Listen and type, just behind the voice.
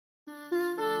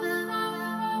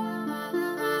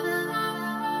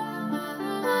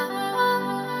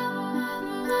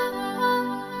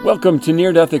Welcome to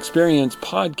Near Death Experience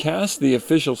Podcast, the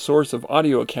official source of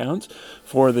audio accounts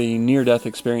for the Near Death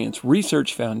Experience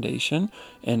Research Foundation,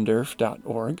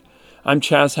 NDERF.org. I'm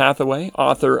Chaz Hathaway,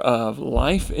 author of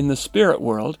Life in the Spirit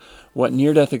World, What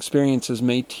Near-Death Experiences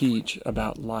May Teach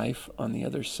About Life on the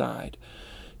Other Side.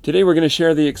 Today we're going to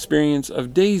share the experience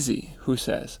of Daisy, who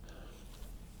says,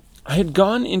 I had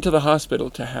gone into the hospital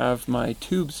to have my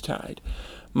tubes tied.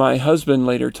 My husband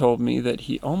later told me that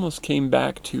he almost came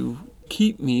back to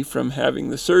keep me from having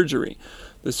the surgery.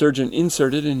 The surgeon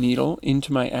inserted a needle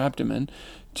into my abdomen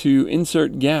to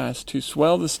insert gas to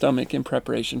swell the stomach in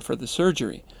preparation for the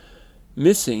surgery.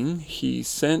 Missing, he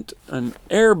sent an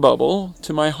air bubble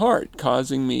to my heart,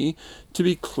 causing me to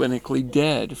be clinically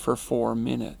dead for 4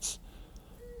 minutes.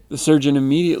 The surgeon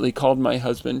immediately called my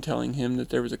husband, telling him that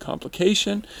there was a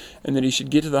complication and that he should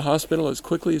get to the hospital as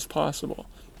quickly as possible.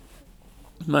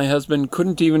 My husband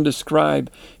couldn't even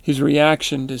describe his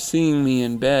reaction to seeing me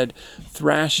in bed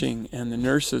thrashing, and the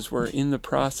nurses were in the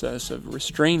process of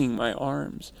restraining my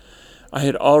arms. I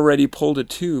had already pulled a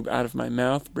tube out of my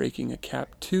mouth, breaking a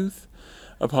capped tooth.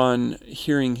 Upon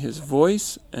hearing his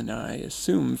voice, and I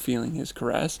assume feeling his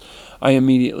caress, I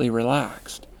immediately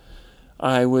relaxed.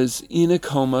 I was in a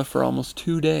coma for almost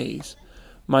 2 days.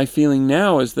 My feeling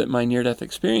now is that my near-death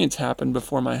experience happened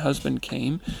before my husband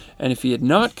came, and if he had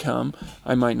not come,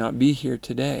 I might not be here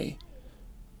today.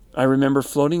 I remember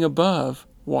floating above,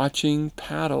 watching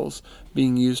paddles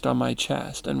being used on my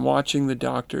chest, and watching the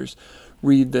doctors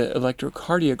read the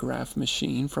electrocardiograph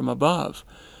machine from above.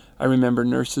 I remember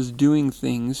nurses doing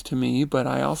things to me, but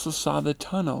I also saw the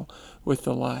tunnel with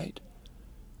the light.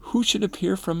 Who should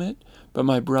appear from it but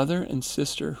my brother and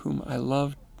sister, whom I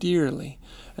loved dearly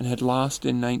and had lost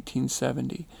in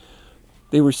 1970.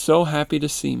 They were so happy to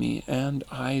see me, and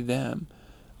I them.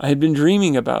 I had been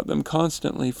dreaming about them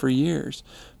constantly for years.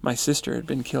 My sister had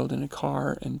been killed in a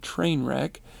car and train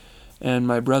wreck, and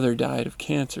my brother died of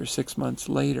cancer 6 months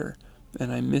later,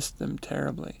 and I missed them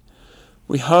terribly.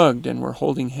 We hugged and were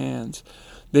holding hands.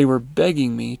 They were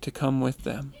begging me to come with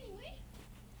them.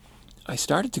 I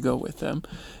started to go with them,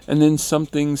 and then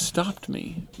something stopped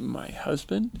me. My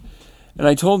husband? And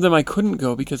I told them I couldn't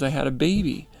go because I had a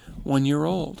baby, 1 year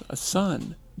old, a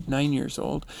son, 9 years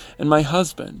old, and my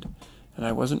husband, and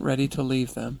I wasn't ready to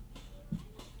leave them.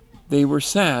 They were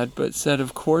sad, but said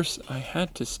of course I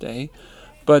had to stay,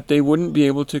 but they wouldn't be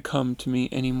able to come to me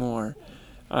anymore.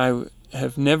 I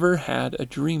have never had a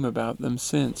dream about them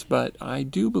since, but I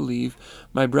do believe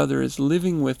my brother is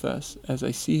living with us as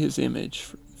I see his image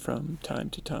from time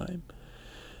to time.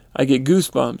 I get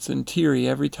goosebumps and teary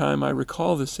every time I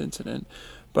recall this incident,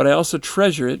 but I also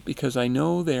treasure it because I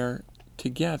know they're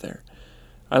together.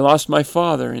 I lost my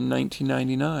father in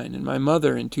 1999 and my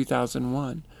mother in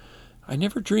 2001. I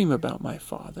never dream about my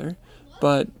father,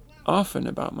 but often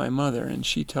about my mother, and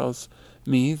she tells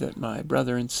me that my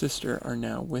brother and sister are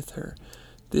now with her.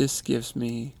 This gives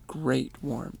me great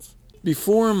warmth.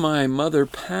 Before my mother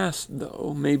passed,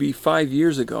 though, maybe 5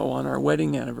 years ago on our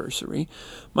wedding anniversary,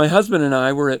 my husband and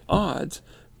I were at odds,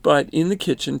 but in the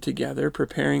kitchen together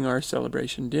preparing our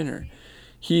celebration dinner.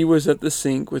 He was at the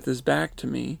sink with his back to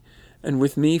me, and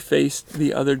with me faced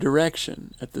the other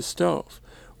direction at the stove,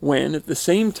 when at the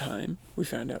same time, we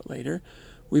found out later,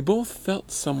 we both felt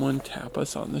someone tap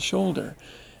us on the shoulder,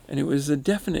 and it was a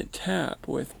definite tap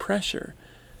with pressure.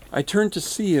 I turned to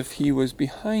see if he was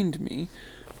behind me,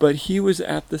 but he was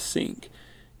at the sink.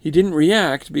 He didn't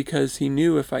react because he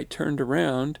knew if I turned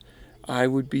around, I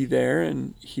would be there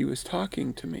and he was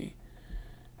talking to me.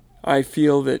 I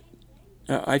feel that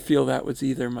was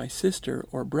either my sister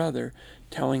or brother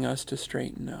telling us to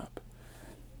straighten up.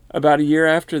 About a year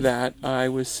after that, I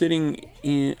was sitting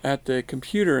at the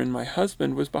computer and my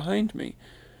husband was behind me.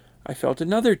 I felt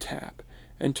another tap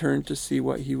and turned to see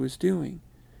what he was doing.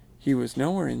 He was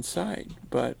nowhere in sight,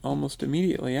 but almost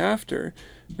immediately after,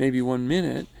 maybe 1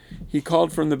 minute, he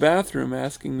called from the bathroom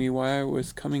asking me why I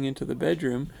was coming into the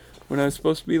bedroom when I was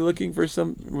supposed to be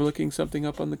looking something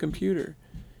up on the computer.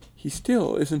 He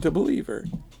still isn't a believer.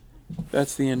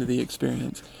 That's the end of the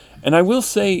experience. And I will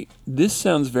say, this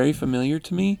sounds very familiar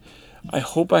to me. I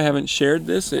hope I haven't shared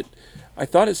this. I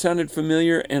thought it sounded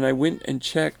familiar, and I went and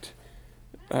checked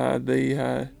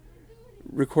the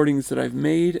recordings that I've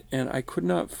made, and I could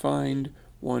not find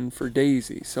one for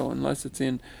Daisy. So unless it's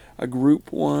in a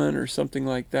group one or something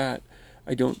like that,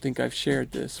 I don't think I've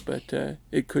shared this, but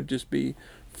it could just be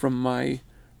from my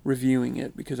reviewing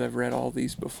it, because I've read all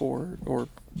these before, or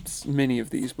many of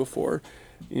these before,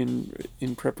 in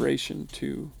preparation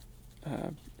to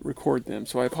record them.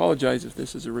 So I apologize if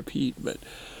this is a repeat,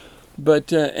 but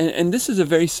this is a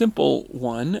very simple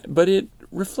one, but it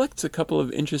reflects a couple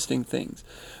of interesting things.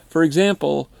 For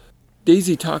example,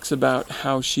 Daisy talks about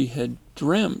how she had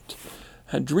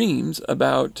dreams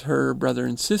about her brother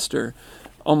and sister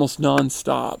almost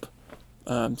nonstop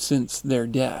since their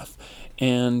death.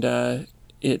 And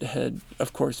it had,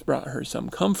 of course, brought her some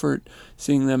comfort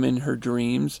seeing them in her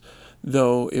dreams,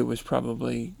 though it was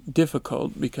probably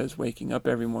difficult because waking up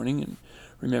every morning and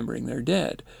remembering they're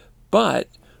dead. But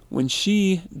when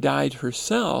she died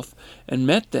herself and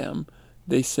met them,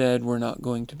 they said, "We're not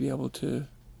going to be able to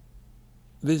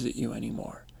visit you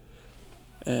anymore."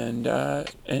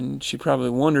 And she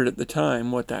probably wondered at the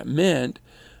time what that meant,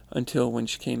 until when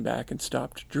she came back and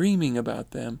stopped dreaming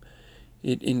about them,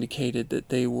 it indicated that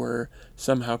they were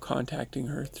somehow contacting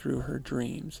her through her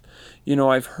dreams. You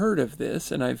know, I've heard of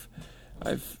this, and I've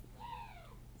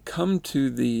come to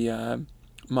the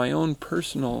my own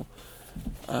personal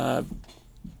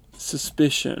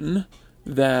suspicion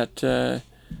that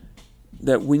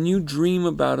that when you dream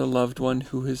about a loved one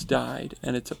who has died,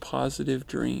 and it's a positive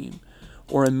dream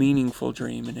or a meaningful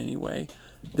dream in any way,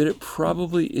 that it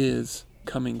probably is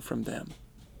coming from them.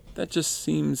 That just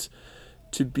seems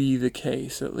to be the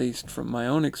case, at least from my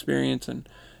own experience and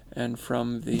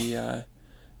from the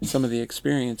some of the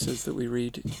experiences that we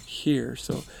read here.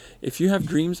 So if you have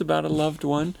dreams about a loved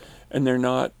one and they're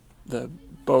not the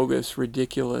bogus,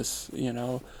 ridiculous,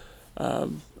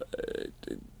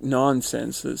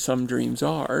 nonsense that some dreams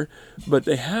are, but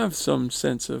they have some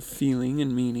sense of feeling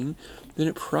and meaning, then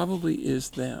it probably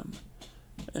is them.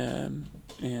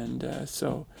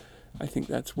 So I think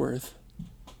that's worth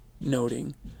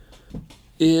noting.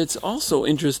 It's also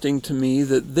interesting to me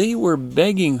that they were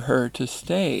begging her to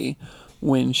stay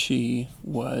when she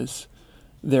was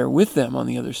there with them on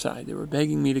the other side. They were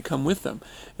begging me to come with them.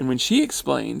 And when she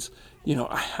explains,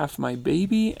 I have my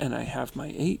baby and I have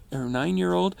my 8 or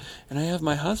 9-year-old and I have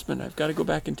my husband, I've got to go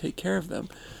back and take care of them.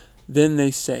 Then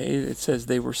it says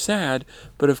they were sad,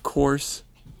 but of course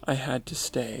I had to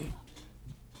stay.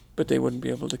 But they wouldn't be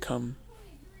able to come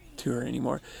to her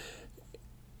anymore.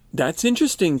 That's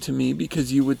interesting to me,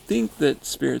 because you would think that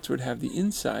spirits would have the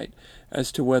insight as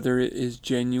to whether it is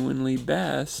genuinely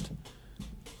best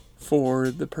for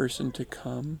the person to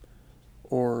come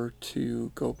or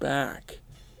to go back,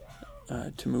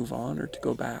 to move on or to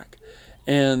go back.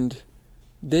 And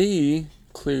they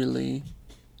clearly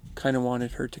kind of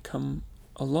wanted her to come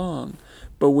along.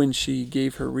 But when she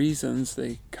gave her reasons,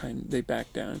 they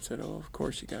backed down and said, "Oh, of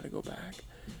course you got to go back."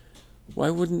 Why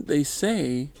wouldn't they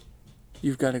say,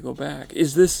 "You've got to go back"?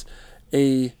 Is it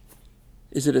a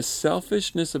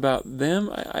selfishness about them?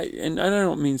 And I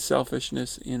don't mean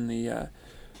selfishness in the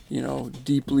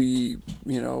deeply,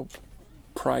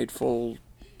 prideful,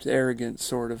 arrogant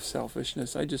sort of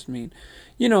selfishness. I just mean,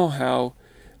 how,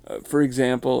 for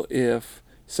example, if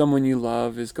someone you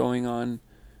love is going on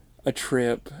a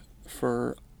trip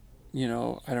for,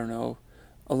 a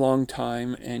long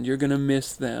time, and you're going to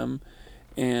miss them,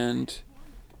 and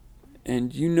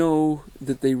you know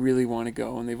that they really want to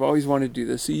go, and they've always wanted to do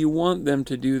this, so you want them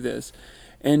to do this,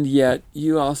 and yet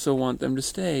you also want them to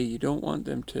stay. You don't want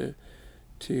them to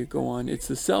go on. It's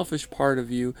the selfish part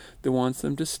of you that wants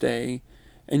them to stay,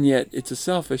 and yet it's a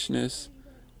selfishness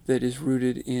that is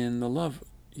rooted in the love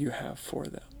you have for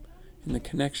them, in the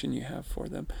connection you have for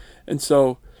them. And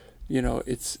so,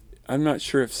 I'm not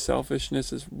sure if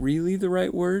selfishness is really the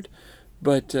right word,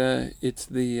 but it's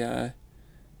the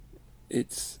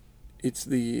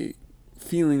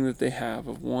feeling that they have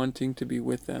of wanting to be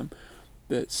with them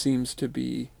that seems to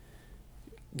be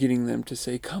getting them to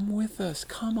say, "Come with us,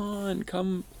 come on,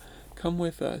 come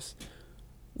with us."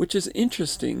 Which is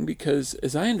interesting, because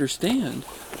as I understand,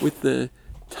 with the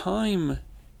time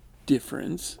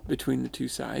difference between the two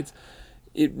sides,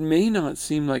 it may not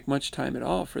seem like much time at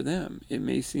all for them. It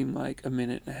may seem like a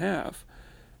minute and a half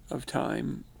of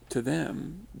time to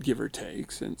them, give or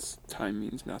take, since time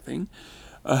means nothing.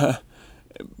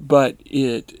 But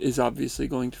it is obviously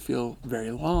going to feel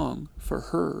very long for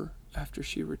her after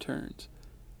she returns.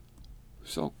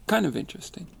 So, kind of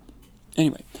interesting.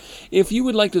 Anyway, if you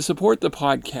would like to support the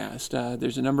podcast,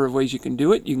 there's a number of ways you can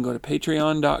do it. You can go to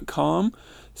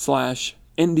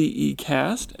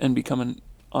patreon.com/NDEcast and become an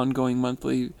ongoing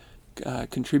monthly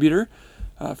contributor.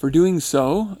 For doing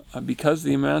so, because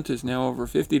the amount is now over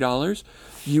 $50,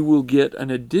 you will get an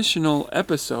additional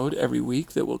episode every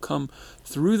week that will come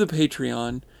through the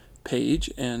Patreon page,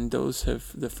 and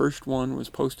the first one was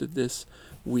posted this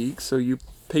week. So you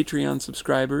Patreon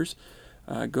subscribers,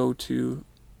 go to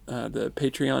the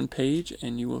Patreon page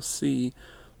and you will see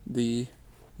the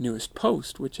newest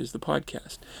post, which is the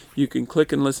podcast. You can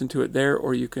click and listen to it there,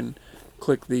 or you can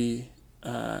click the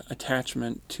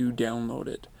attachment to download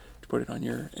it, to put it on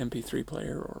your MP3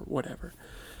 player or whatever.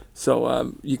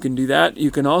 So you can do that.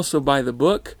 You can also buy the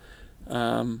book,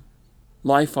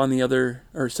 Life in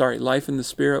the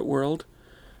Spirit World,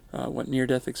 what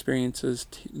near-death experiences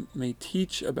may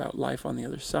teach about life on the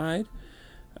other side.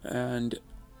 And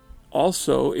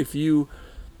also, if you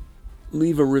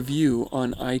leave a review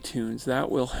on iTunes, that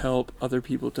will help other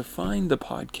people to find the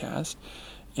podcast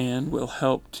and will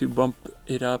help to bump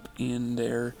it up in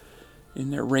their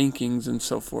rankings and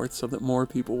so forth, so that more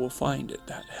people will find it.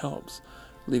 That helps.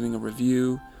 Leaving a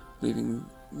review, leaving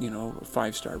a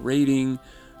 5-star rating,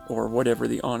 or whatever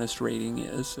the honest rating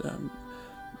is,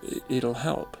 it'll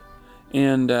help.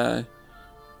 And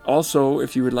also,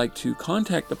 if you would like to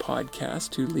contact the podcast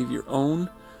to leave your own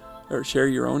or share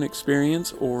your own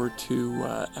experience, or to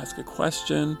ask a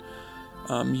question,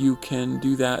 you can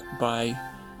do that by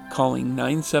calling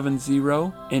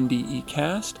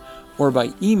 970-NDE-CAST or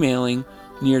by emailing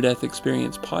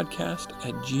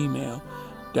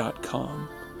near-death-experience-podcast@gmail.com.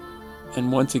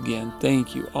 And once again,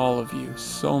 thank you, all of you,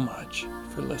 so much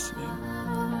for listening.